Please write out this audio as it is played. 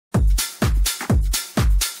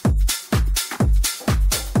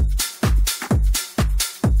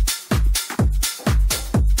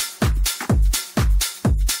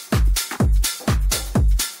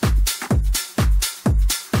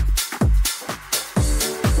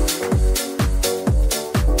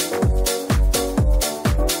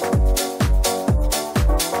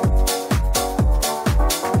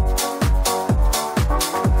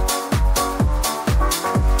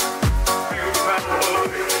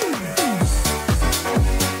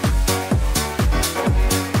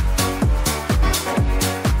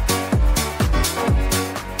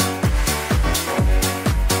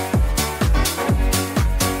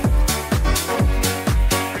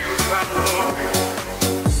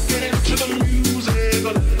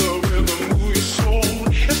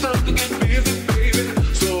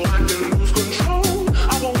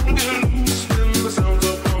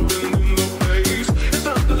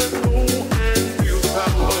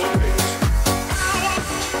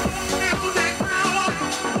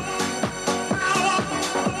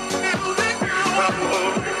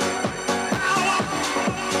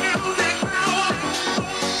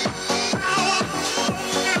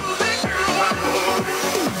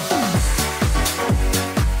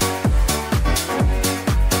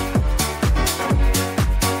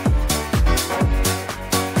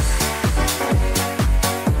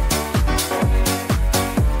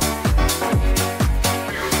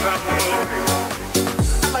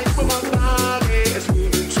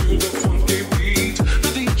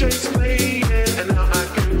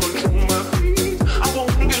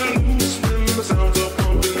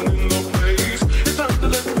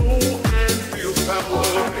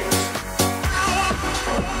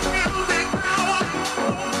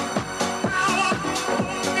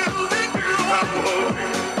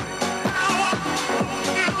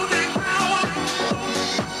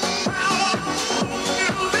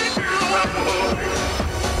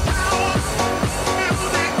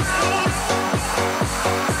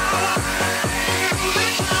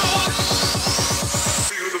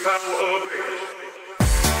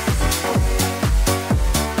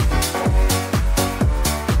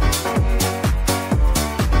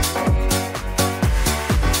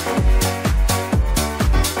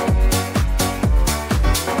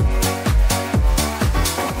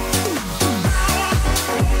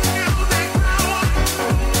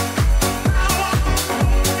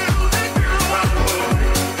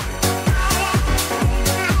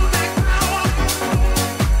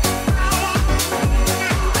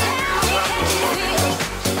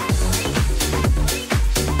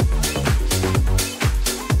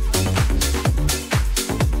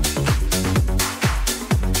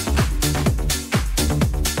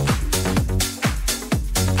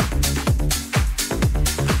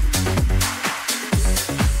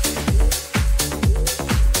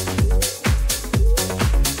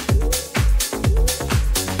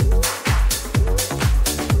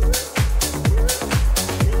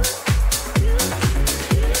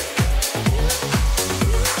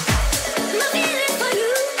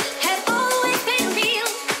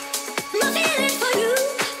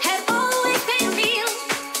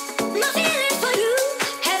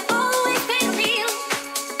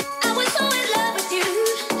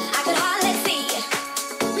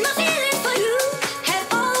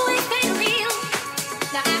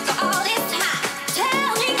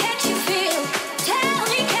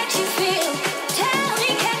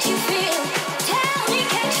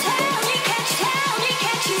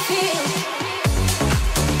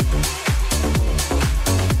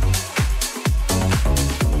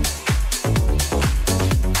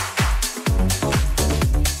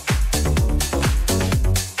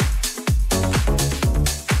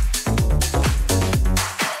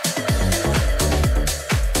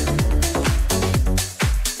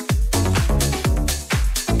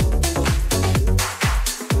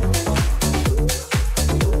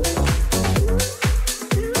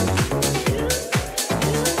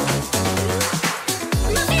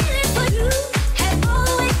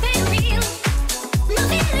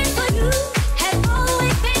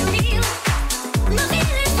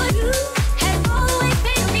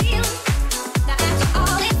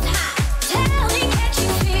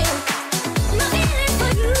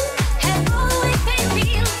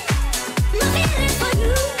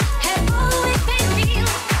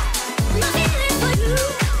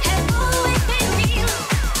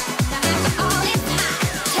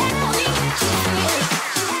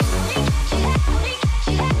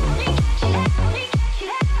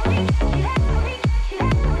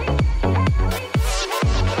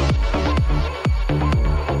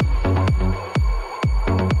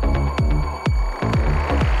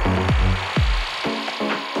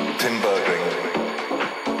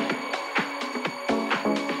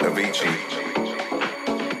Avicii.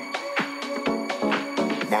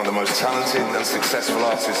 One of the most talented and successful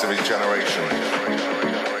artists of his generation.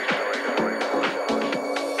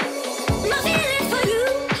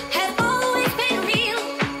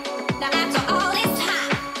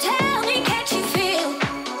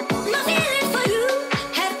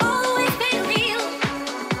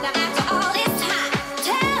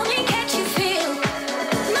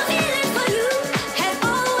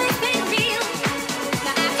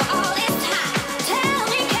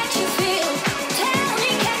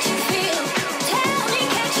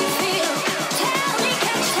 Tell me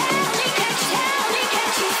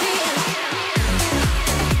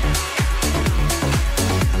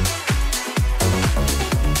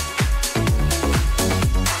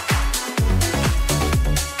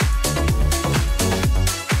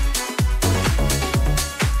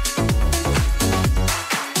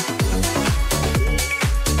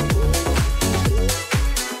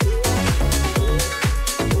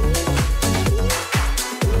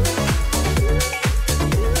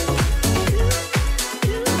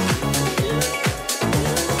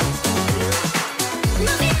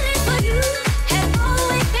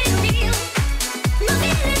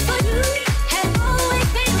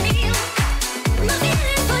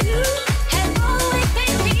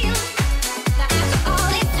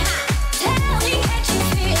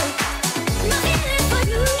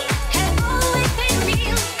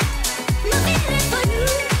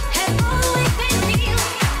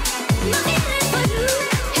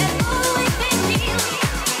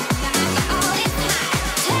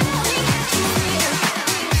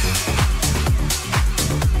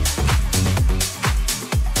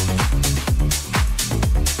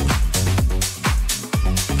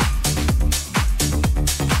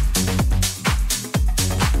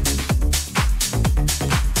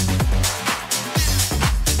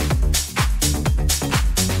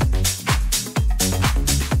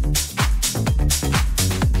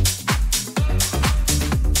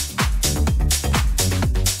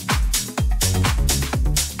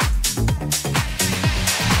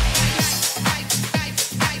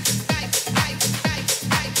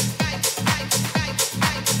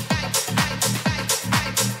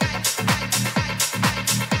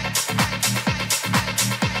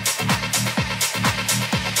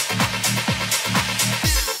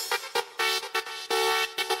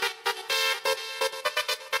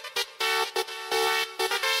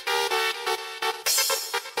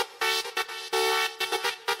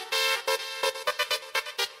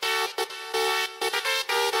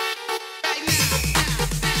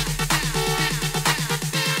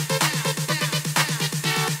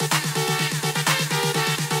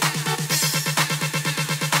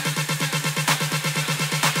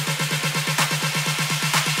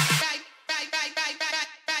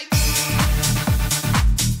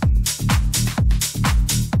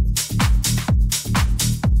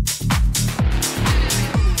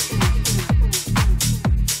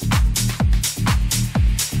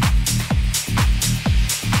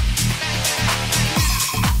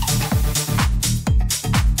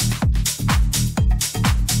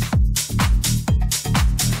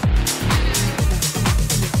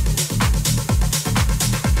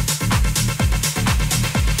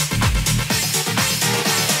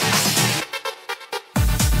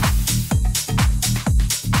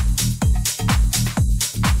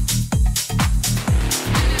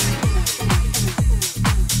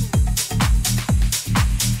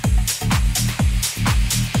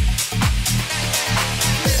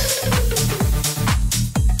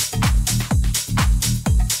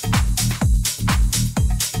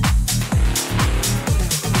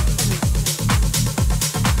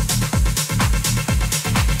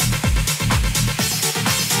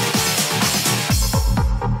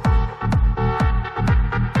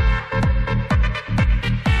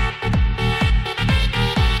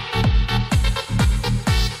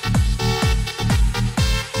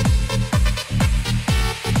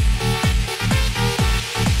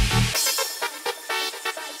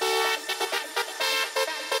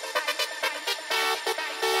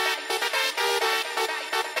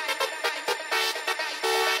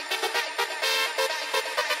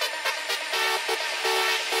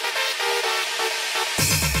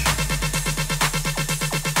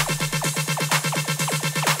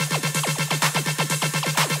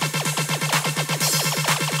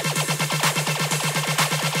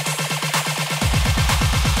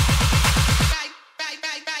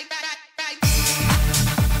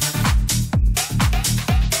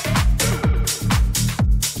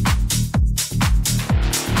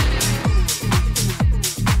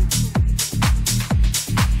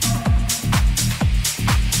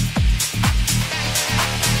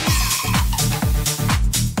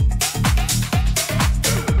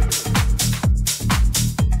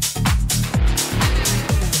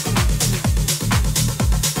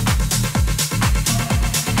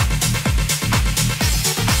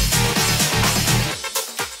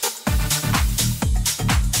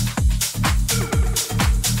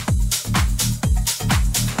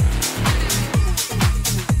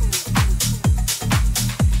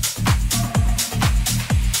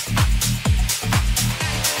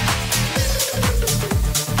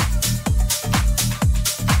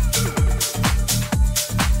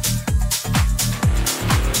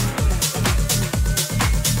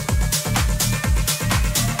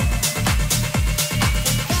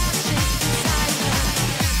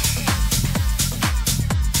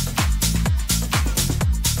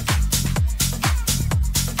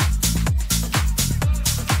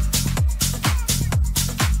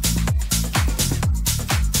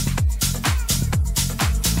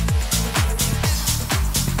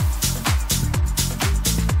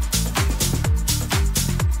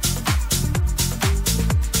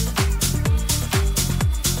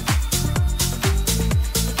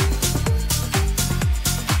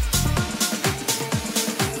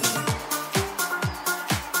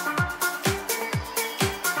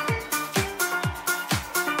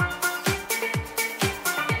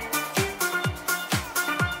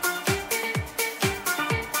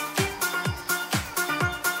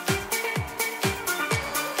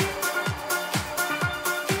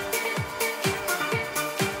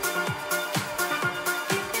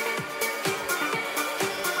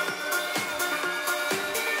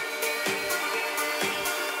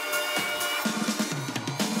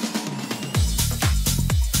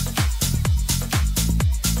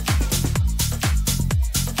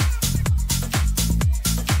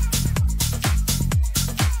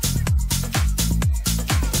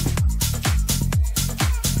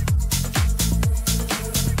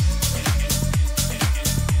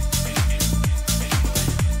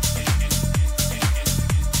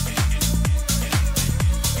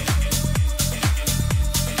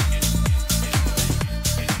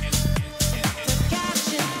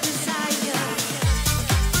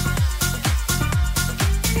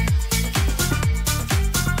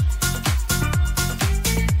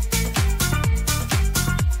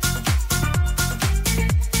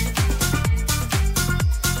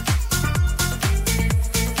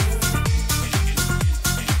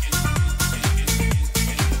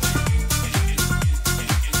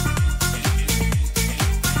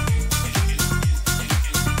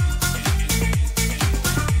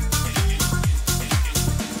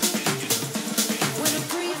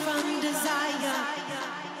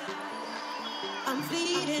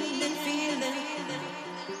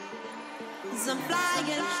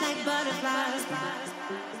like butterflies,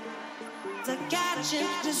 the catching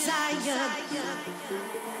desire.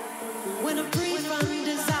 When I'm free from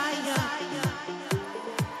desire,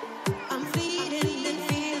 I'm feeding and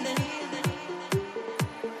feeling.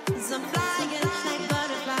 I'm flying like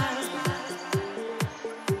butterflies,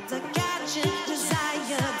 the catching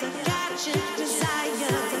desire, the catching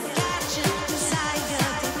desire, the catching desire,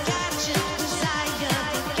 the catching desire,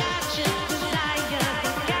 the catching desire,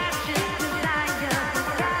 the catching desire, the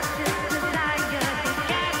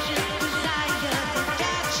catching desire, the catching desire, the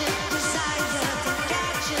catching desire, the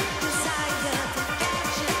catching desire,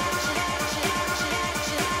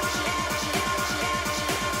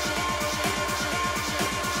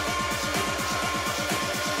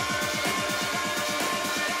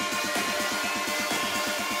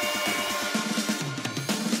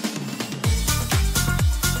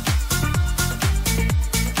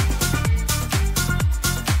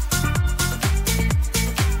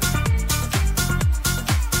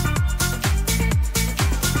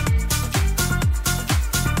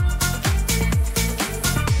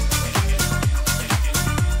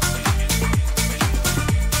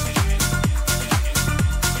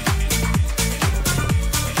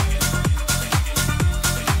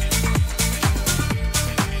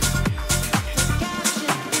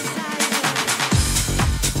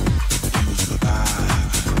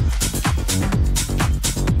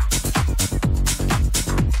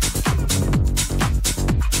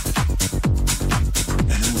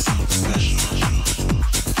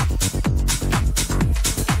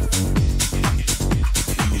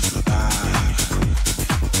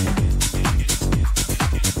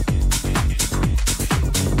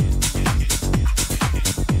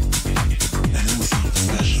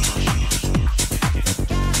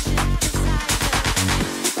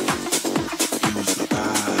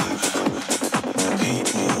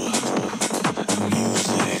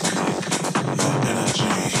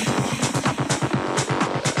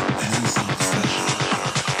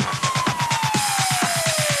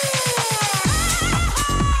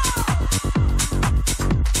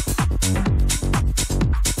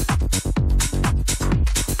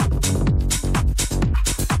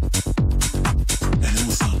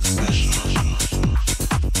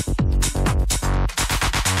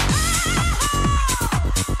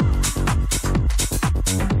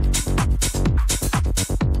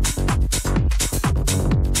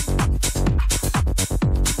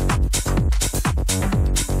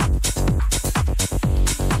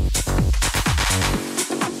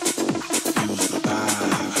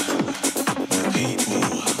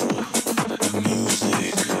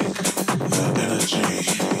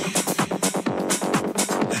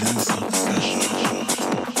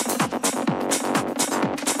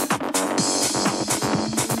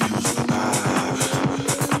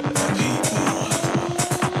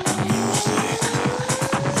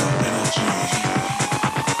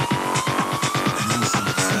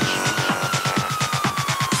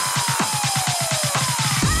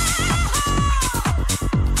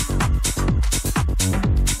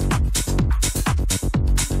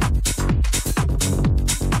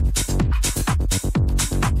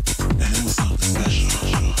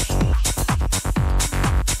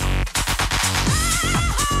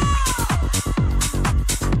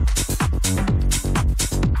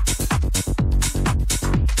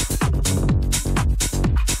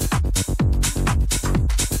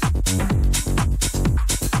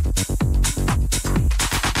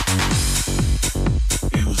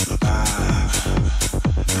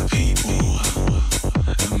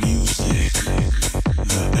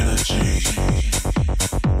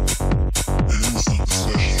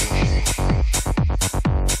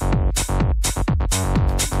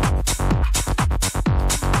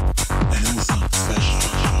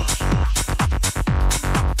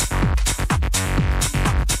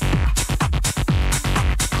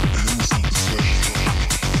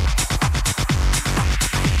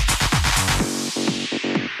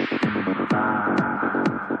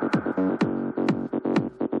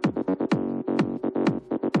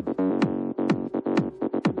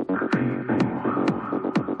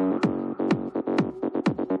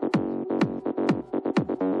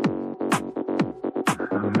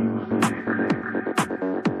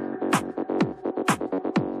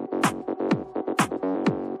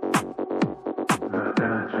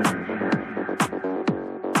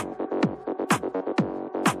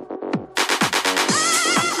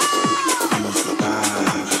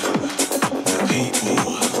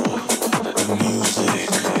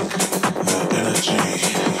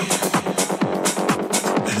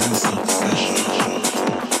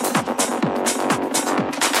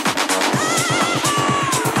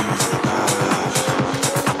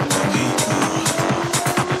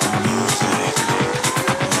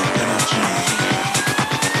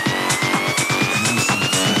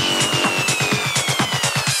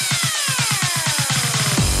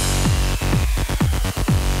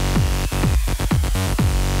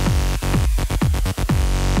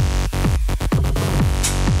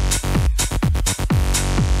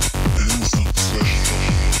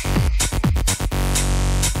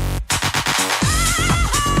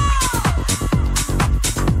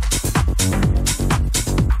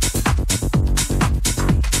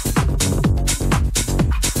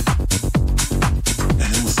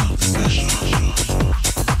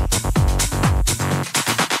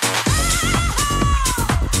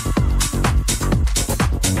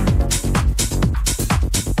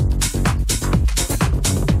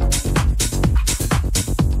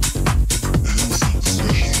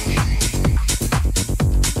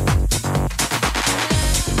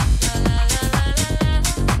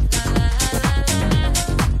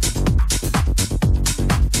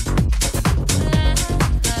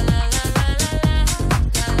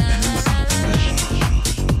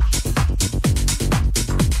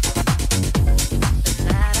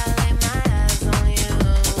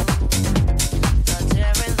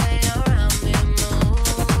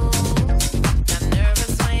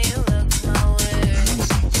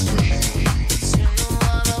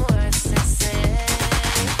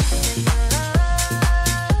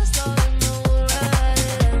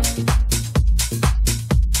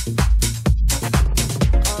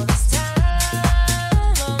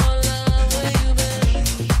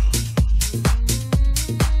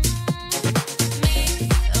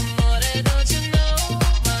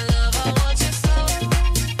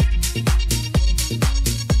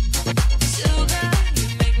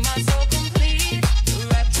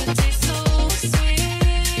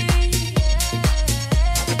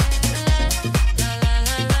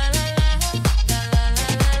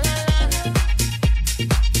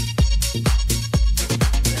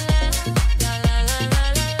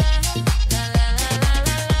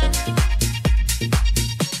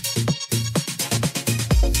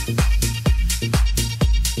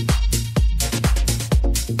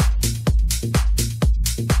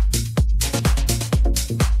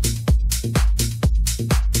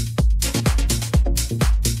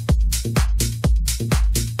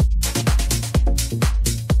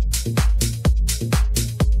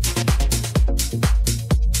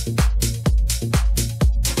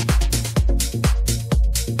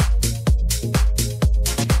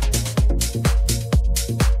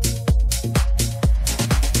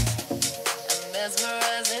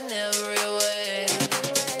 mesmerizing every way.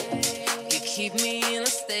 You keep me in a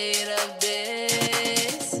state of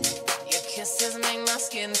bliss. Your kisses make my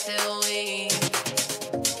skin feel weak.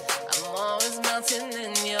 I'm always melting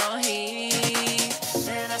in your heat.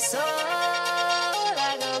 And I soar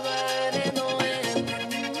like a bird in the wind.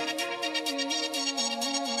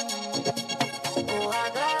 Oh, I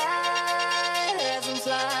glide as I'm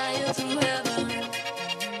flying through heaven.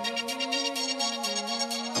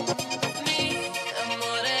 Me,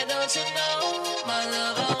 amore, don't you know? My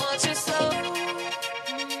love, I want you so.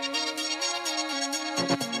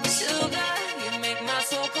 Sugar, you make my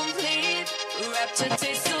soul complete. Rapture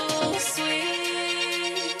tastes so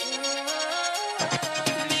sweet.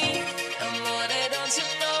 Me, amore, don't you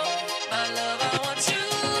know? My love, I want you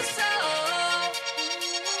so.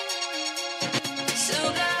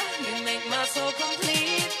 Sugar, you make my soul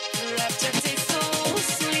complete. Rapture tastes so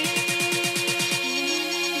sweet.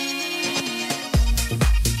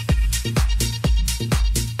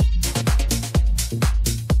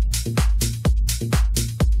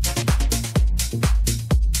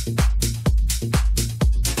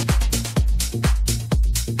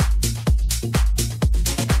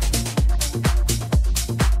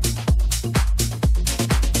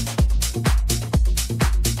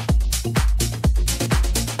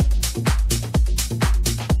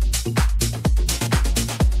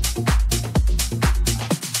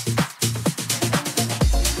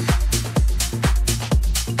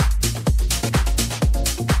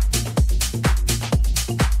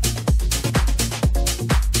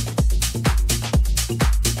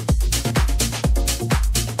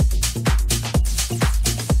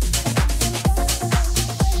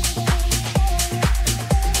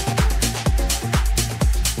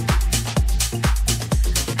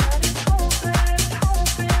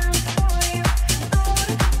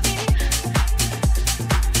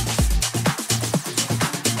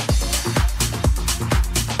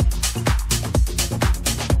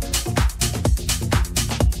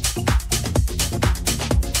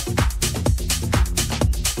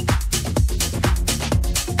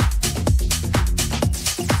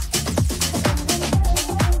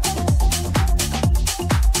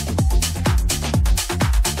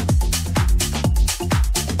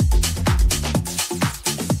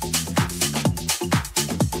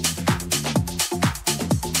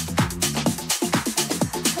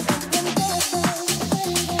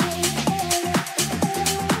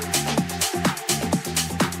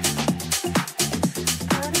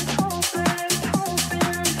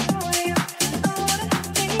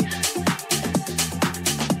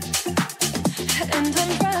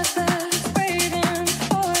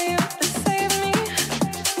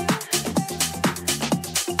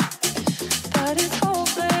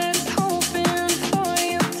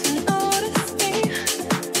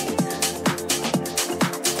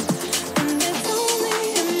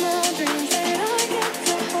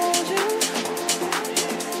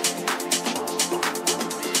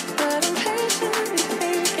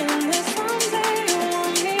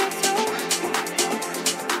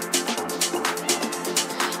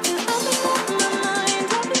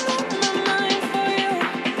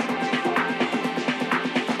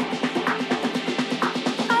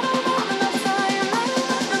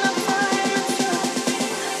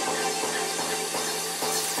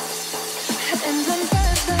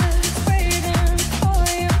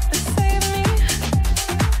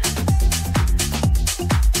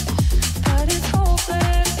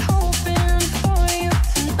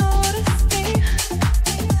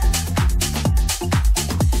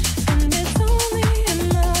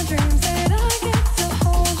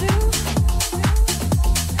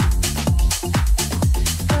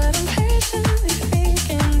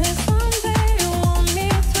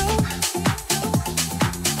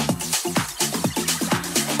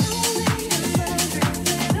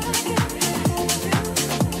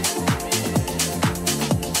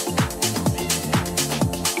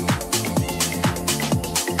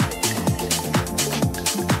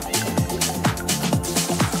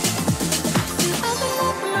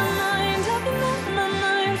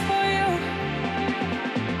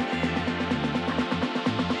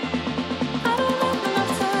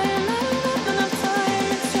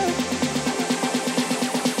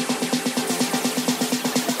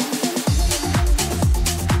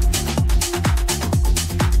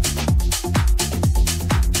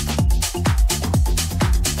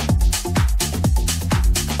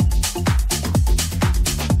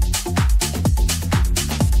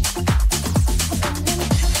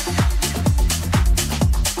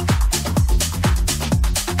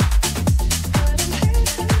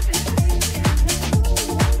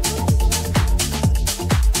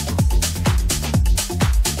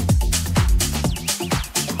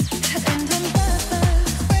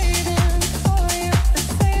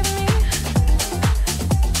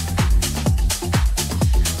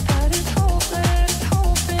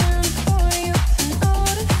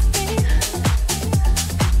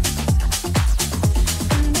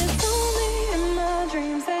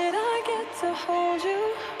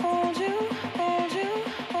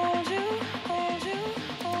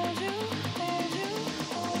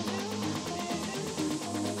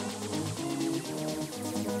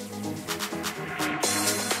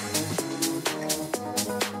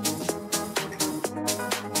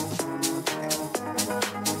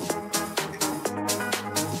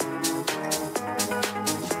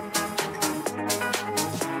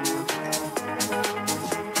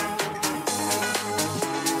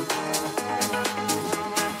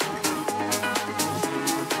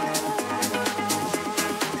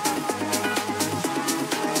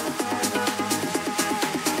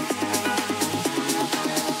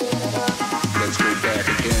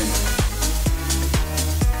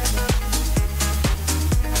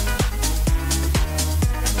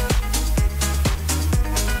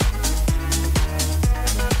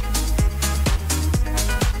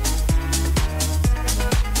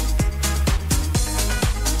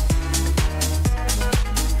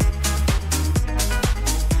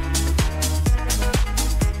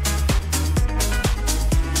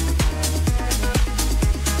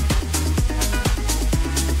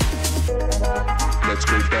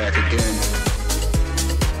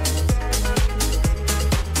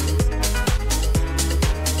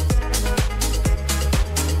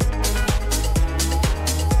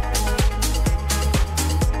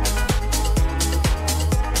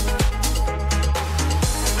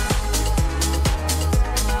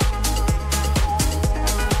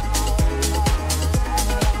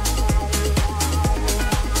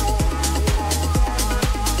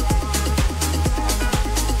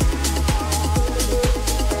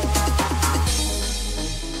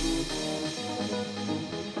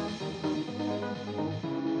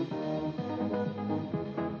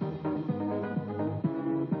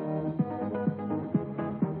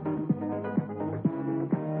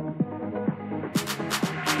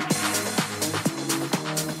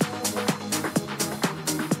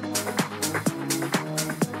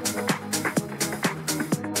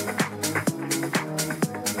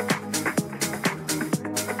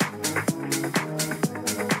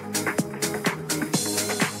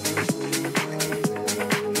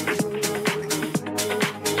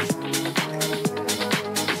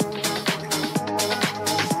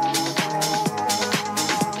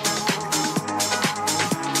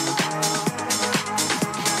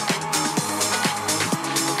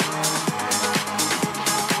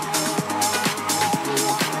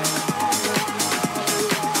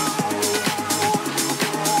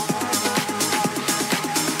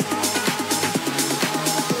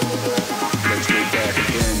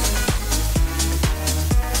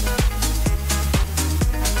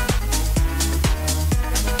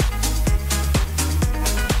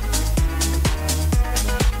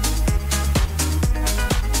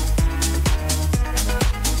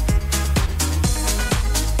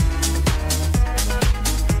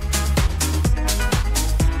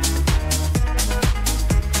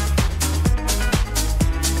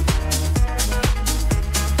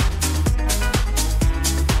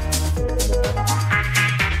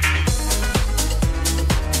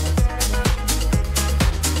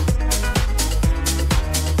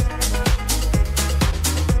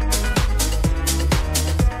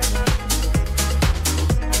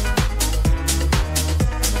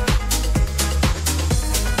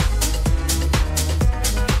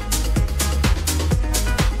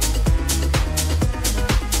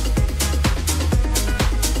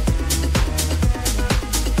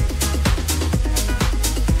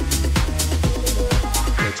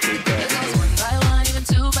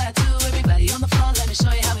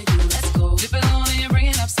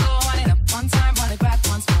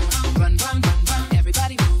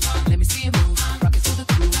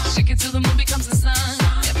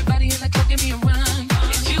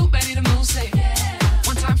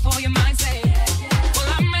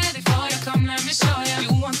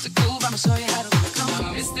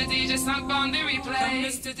 Mr. DJ sunk on the replay.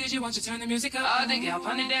 Mr. DJ, won't you turn the music up? All the gal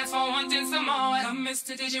on the dance floor wanting some more. Come,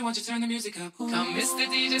 Mr. DJ, won't you turn the music up? Come, Mr.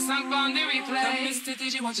 DJ sunk on the replay. Come, Mr.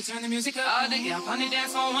 DJ, won't you turn the music up? All the gal on the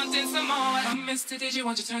dance floor wanting some more. Come, Mr. DJ,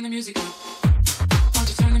 won't you turn the music up? Won't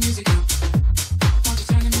you turn the music up? Won't you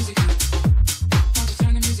turn the music up? Won't you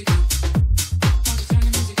turn the music up? Won't you turn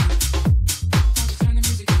the music up? Won't you turn the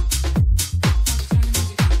music up? Won't you turn the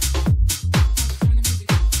music up? Turn the music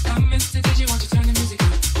up. Come, Mr. DJ, won't you turn the music up?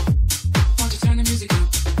 Won't you turn the music up?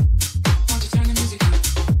 Won't you turn the music up?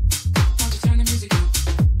 Won't you turn the music up?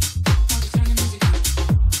 Won't you turn the music up?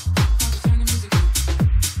 Won't you turn the music up?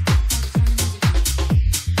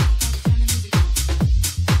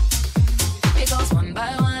 It goes one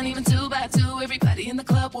by one, even two by two. Everybody in the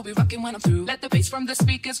club will be rocking when I'm through. Let the bass from the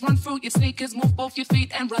speakers run through your sneakers. Move both your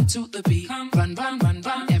feet and run to the beat. Come, run, run, run,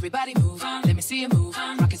 run. Everybody move. Let me see you move.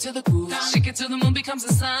 Rock it to the groove. Shake it till the moon becomes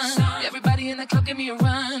the sun. Everybody in the club, give me a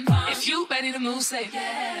run. If you ready to move, say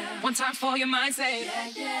yeah. One time for your mind, say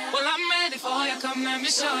yeah. Well, I'm ready for you. Come, let me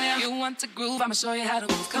show you. You want to groove? I'ma show you how to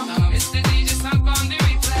move. Come, Mr. DJ, sunk on the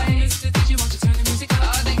replay. Mr. DJ, won't you turn the music up?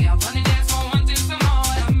 All the gal on the dance floor wanting some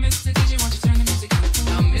more. Come, Mr. DJ, won't you turn the music up?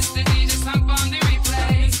 Come, Mr. DJ, sunk on the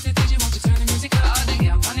replay. Mr. DJ, won't you turn the music up? All the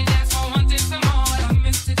gal on the dance floor wanting some more. Come,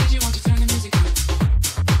 Mr. DJ, won't you turn the music up?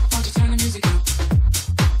 Won't you turn the music up?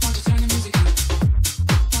 Won't you turn the music up?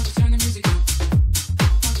 Won't you turn the music up? Won't you turn the music up?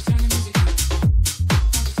 Won't you turn the music up?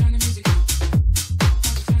 Won't you turn the music up?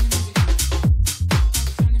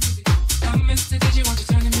 Turn the music up. Come, Mr. DJ, won't you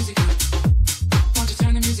turn the music up? Won't you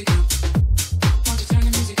turn the music up? Won't you turn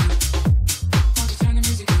the music up? Won't you turn the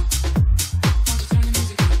music up? Won't you turn the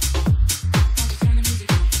music up? Won't you turn the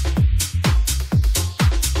music up?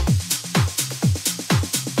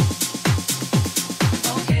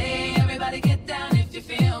 Okay, everybody get down if you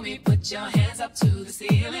feel me. Put your hands up to the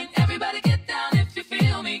ceiling. Everybody get down if you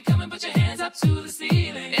feel me. Come and put your hands up to the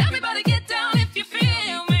ceiling. Everybody get down if you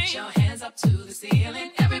feel me. Put your hands up to the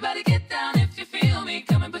ceiling. Everybody get down if you feel me.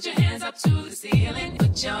 Come and put your hands up to the ceiling.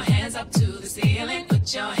 Put your hands up to the ceiling.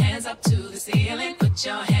 Put your hands up to the ceiling. Put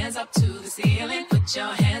your hands up to the ceiling. Put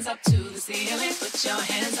your hands up to the ceiling. Put your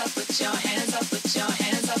hands up. Put your hands up. Put your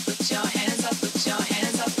hands up. Put your hands up. Put your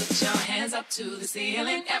hands up. Put your hands up to the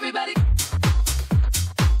ceiling. Everybody.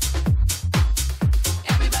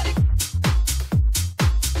 Everybody.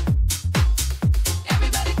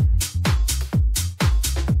 Everybody.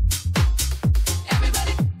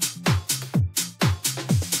 Everybody.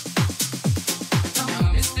 Come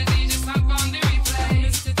on, Mr. DJ, sunk on the replay.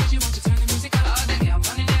 Mr. DJ, won't you turn the music up? All the gal on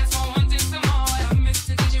the dance floor wanting some more. Come,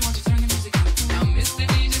 Mr. DJ, won't you turn the music up? Now, Mr.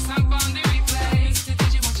 DJ, sunk on the replay. Mr.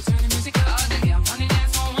 DJ, won't you turn the music up? All the gal on the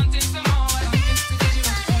dance floor wanting some more. Come, Mr. DJ,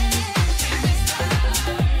 won't you turn the music up?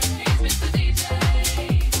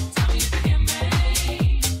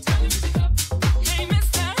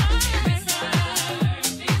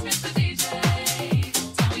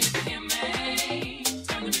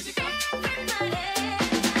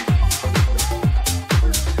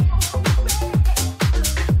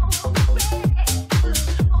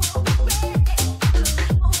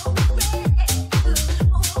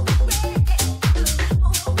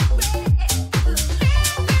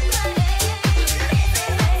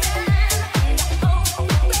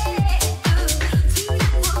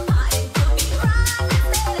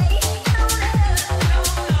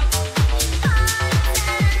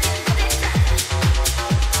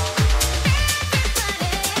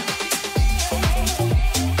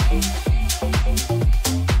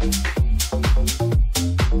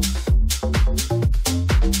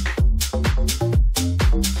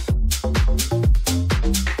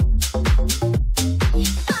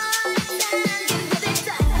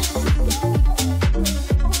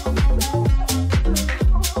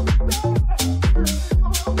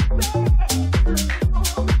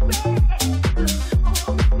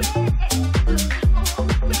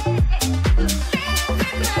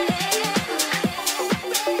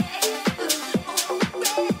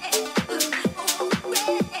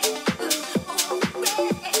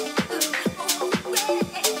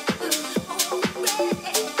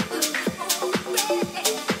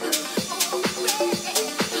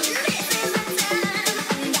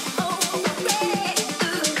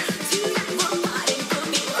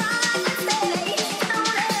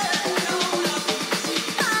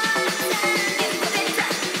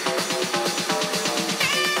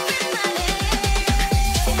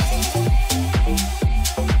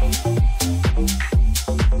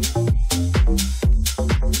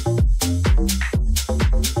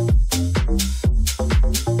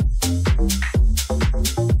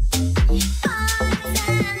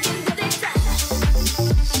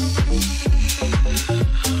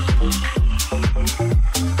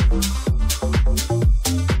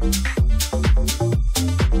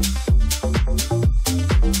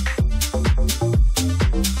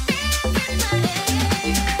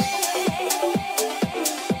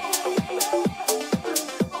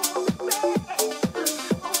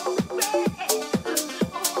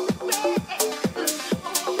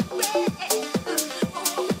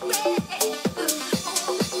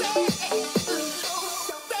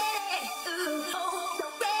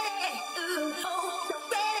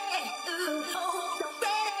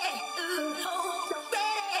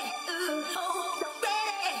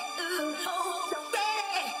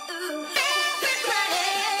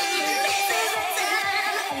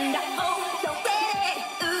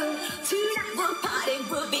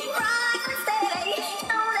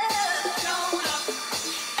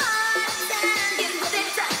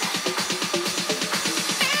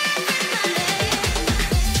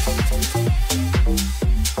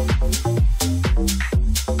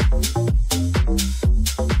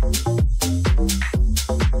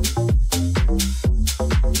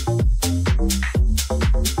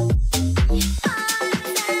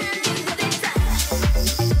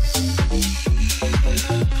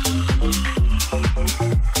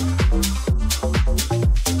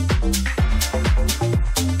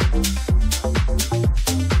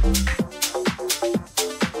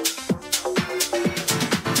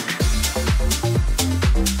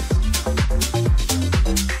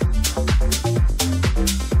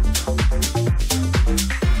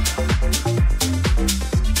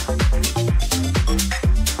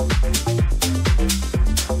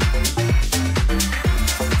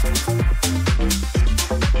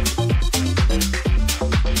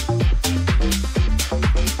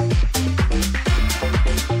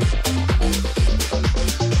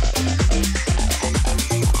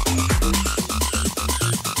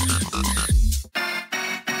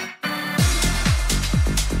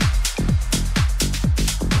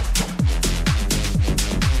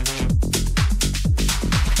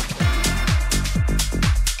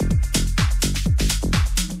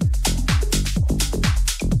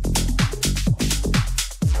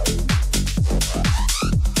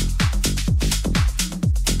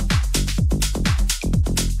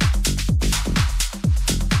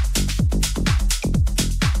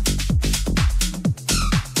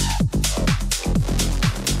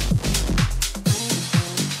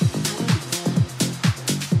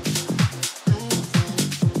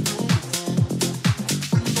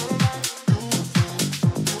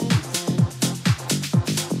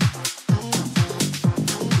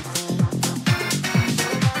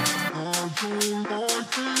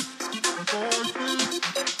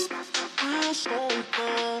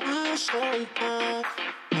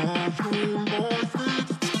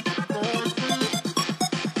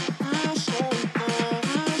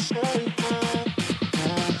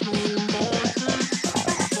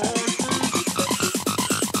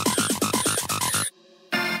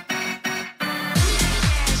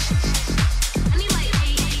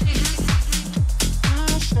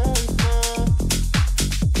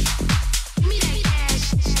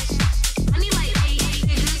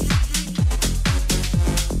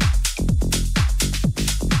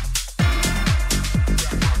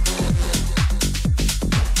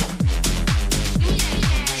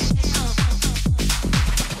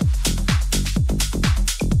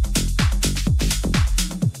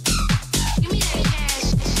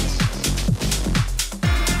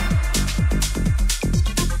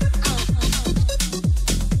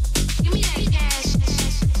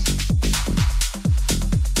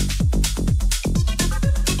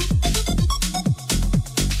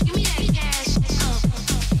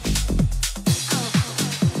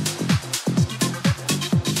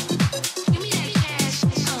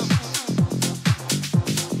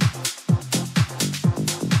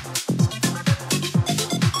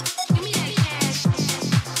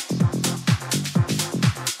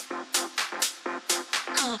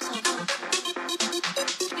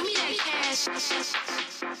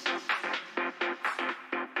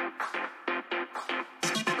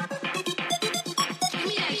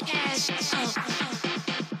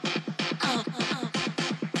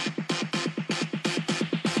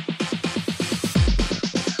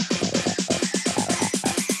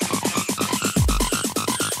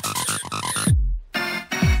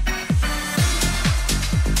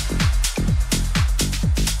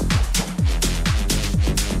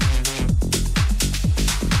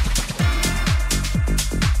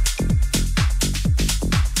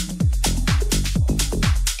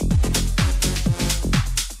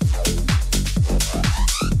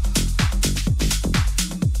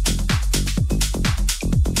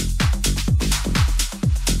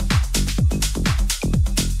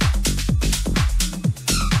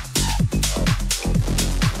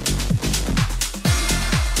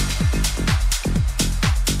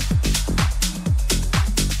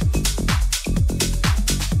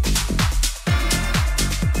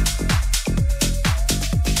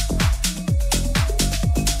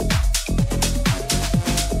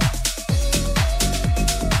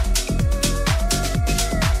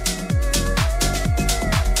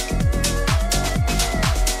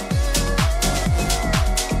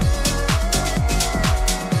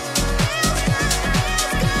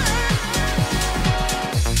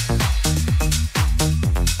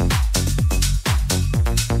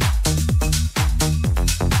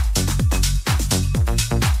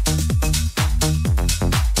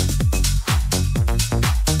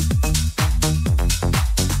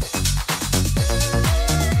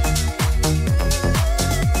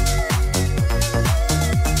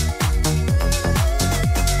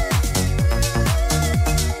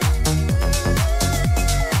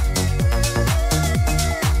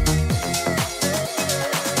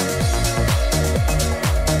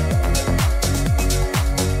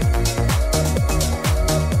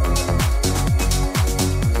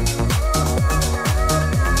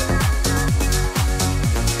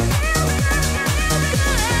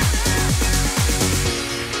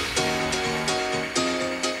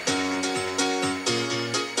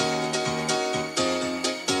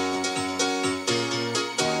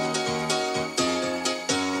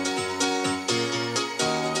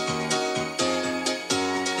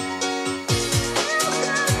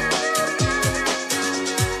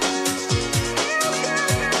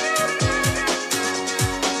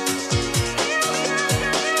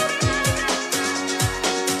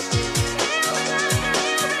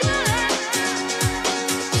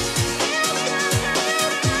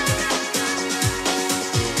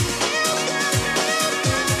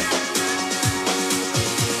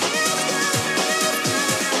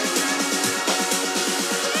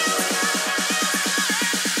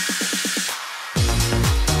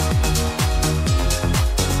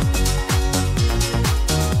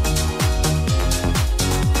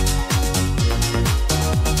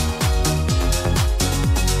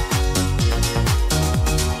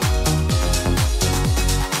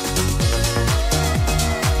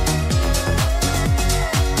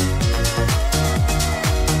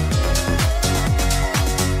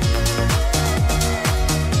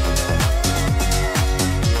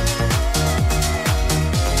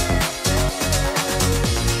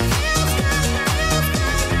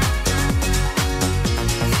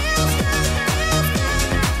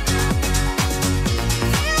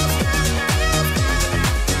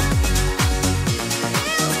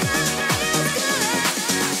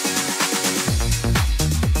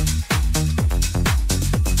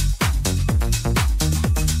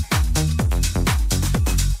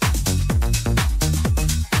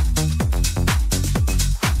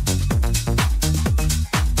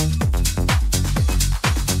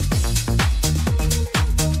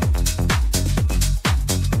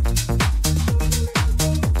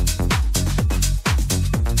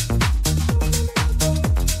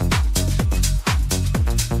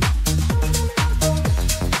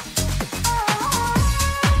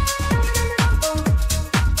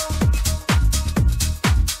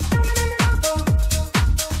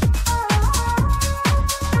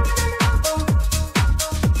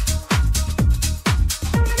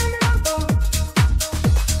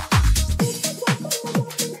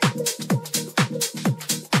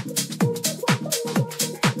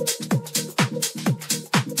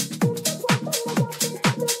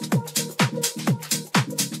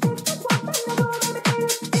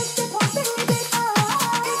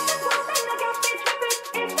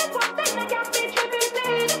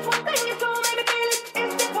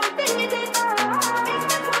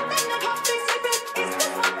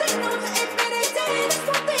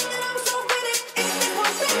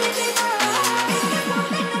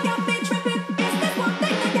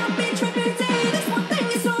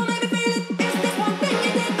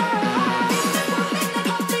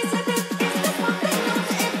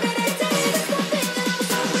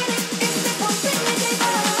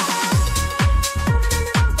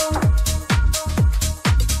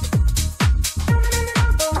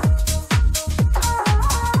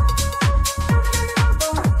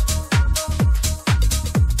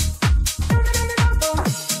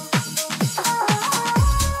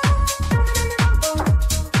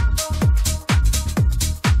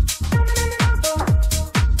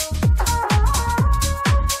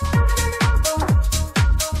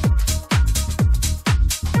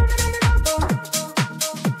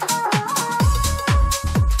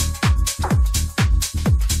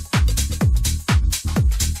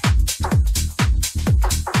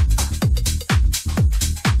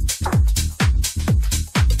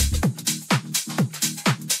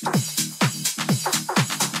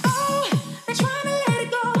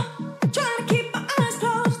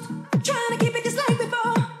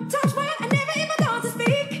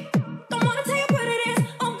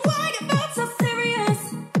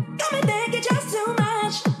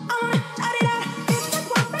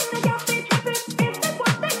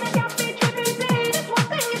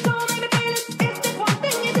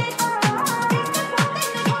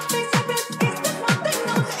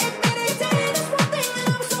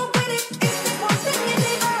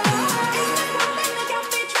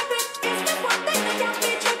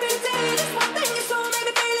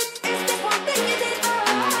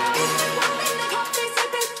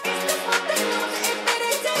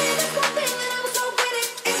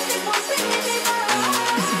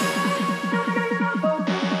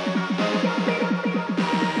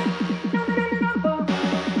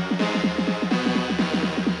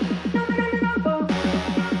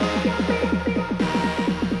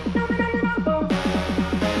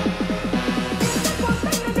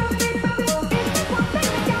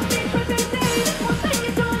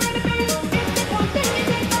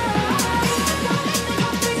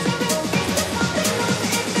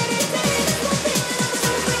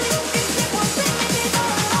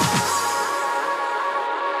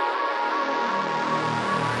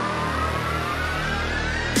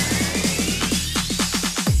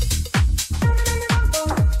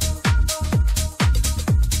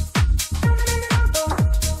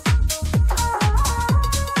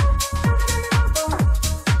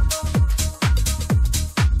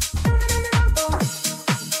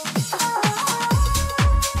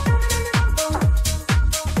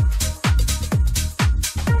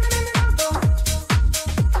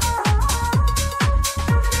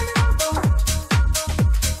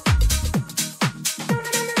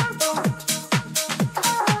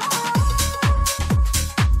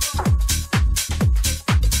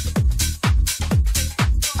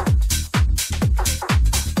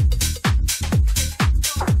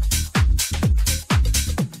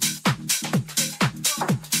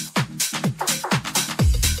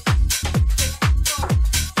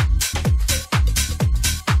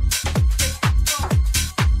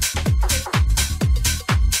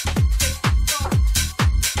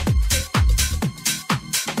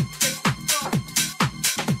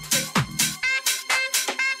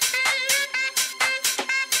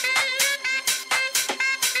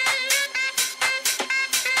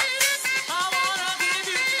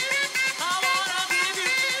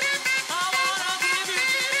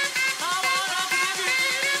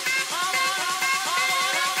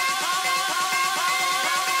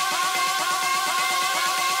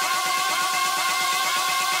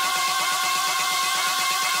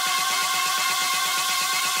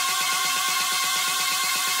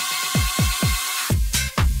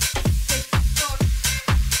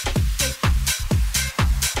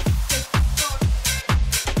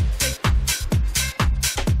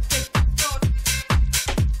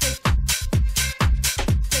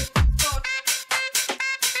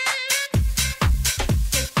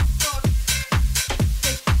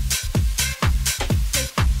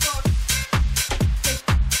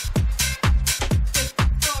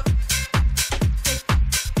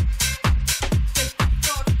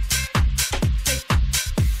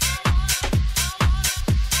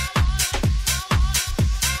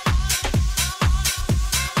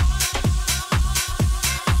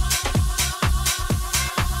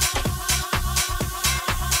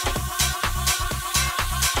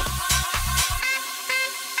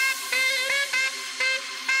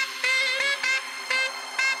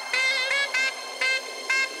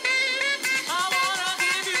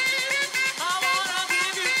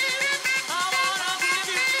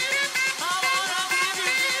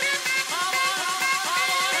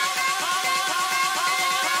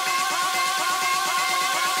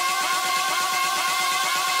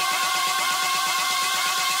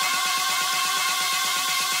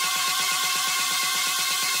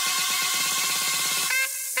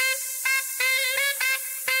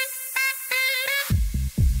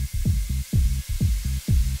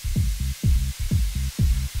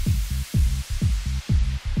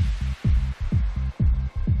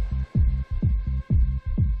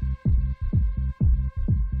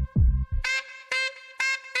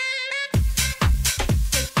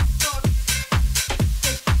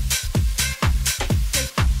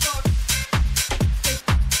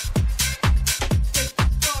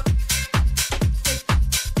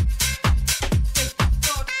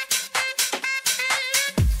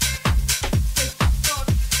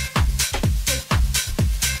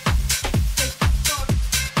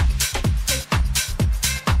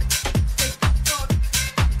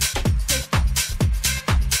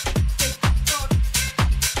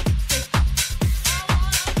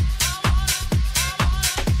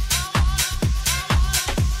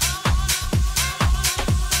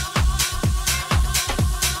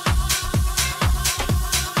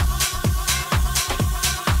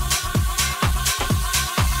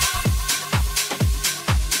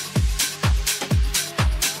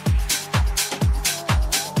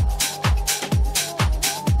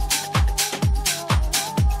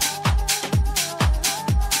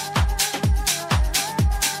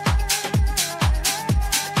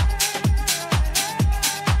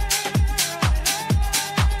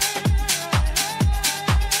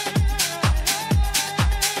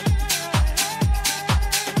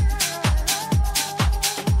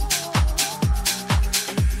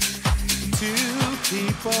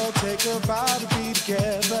 People take a vow to be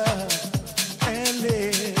together and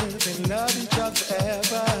live and love each other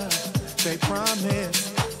forever. They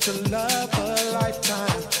promise to love a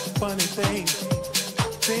lifetime. Funny thing,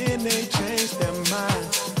 then they change their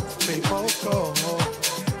minds. They both go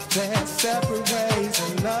their separate ways,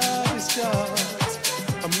 and love is just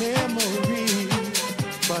a memory.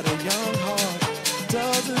 But a young heart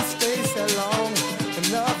doesn't stay so long,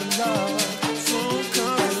 and love soon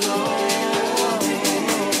comes along.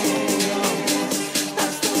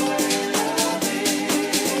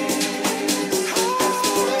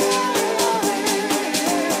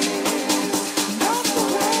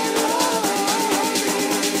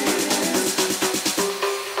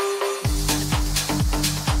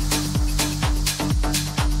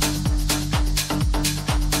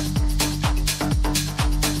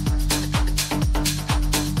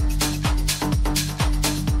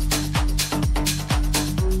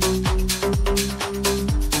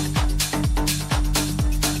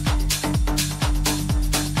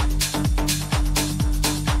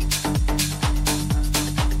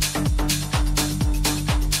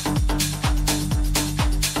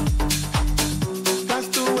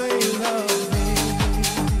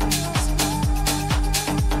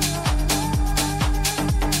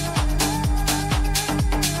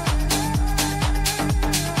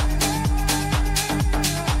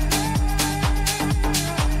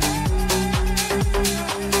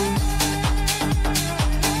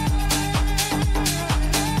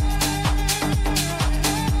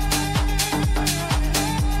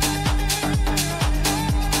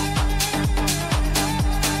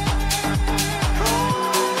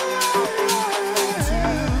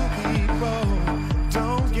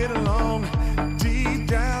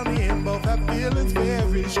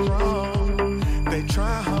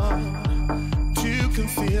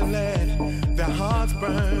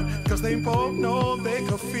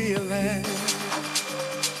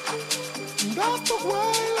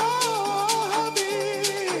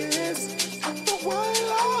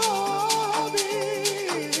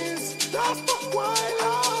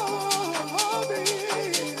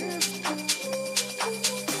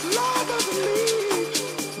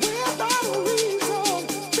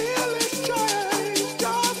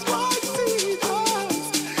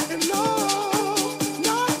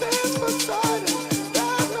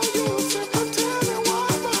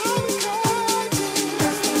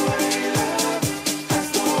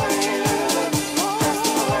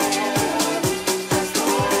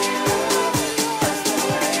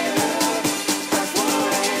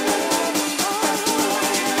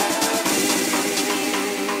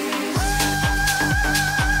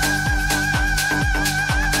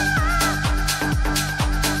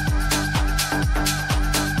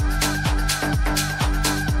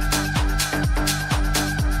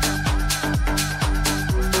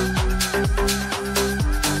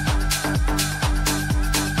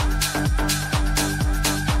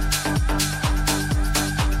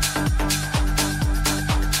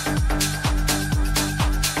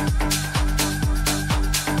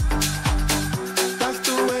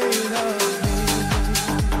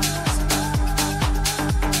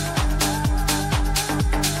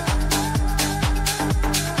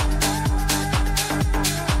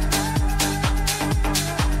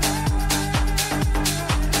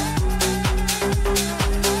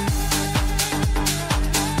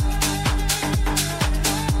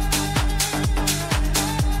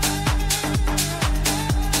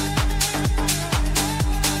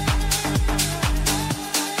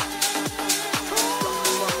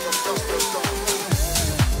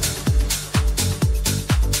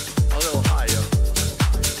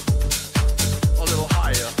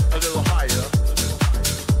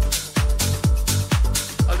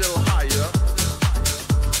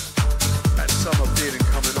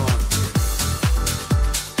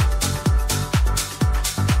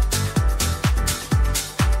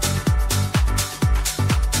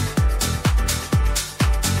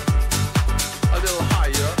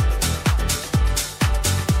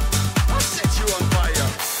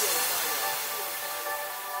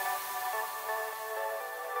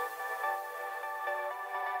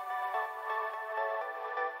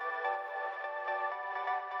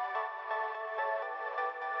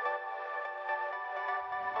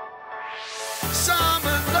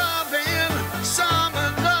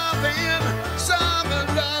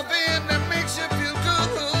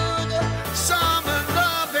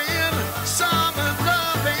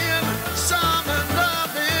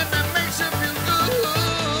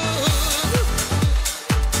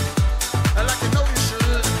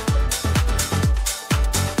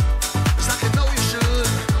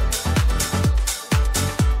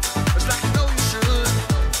 Should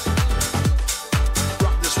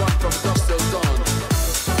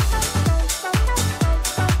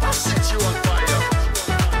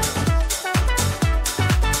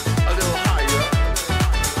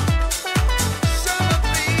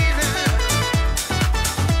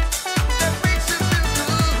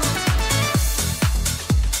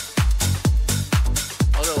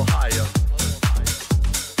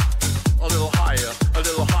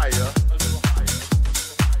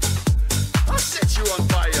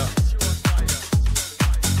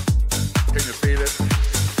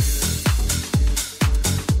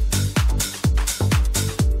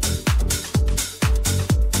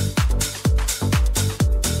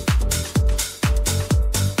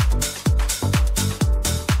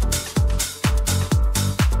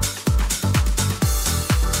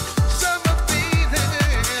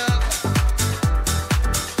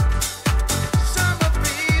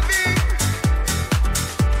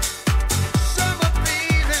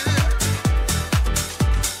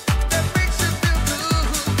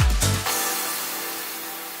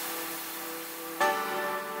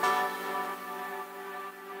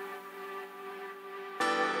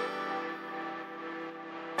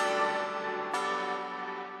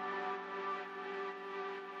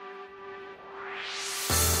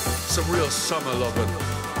Some real summer loving.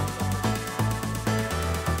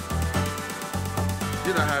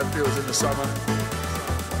 You know how it feels in the summer.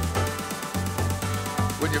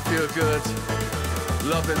 When you feel good,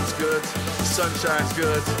 loving's good, sunshine's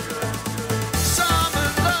good.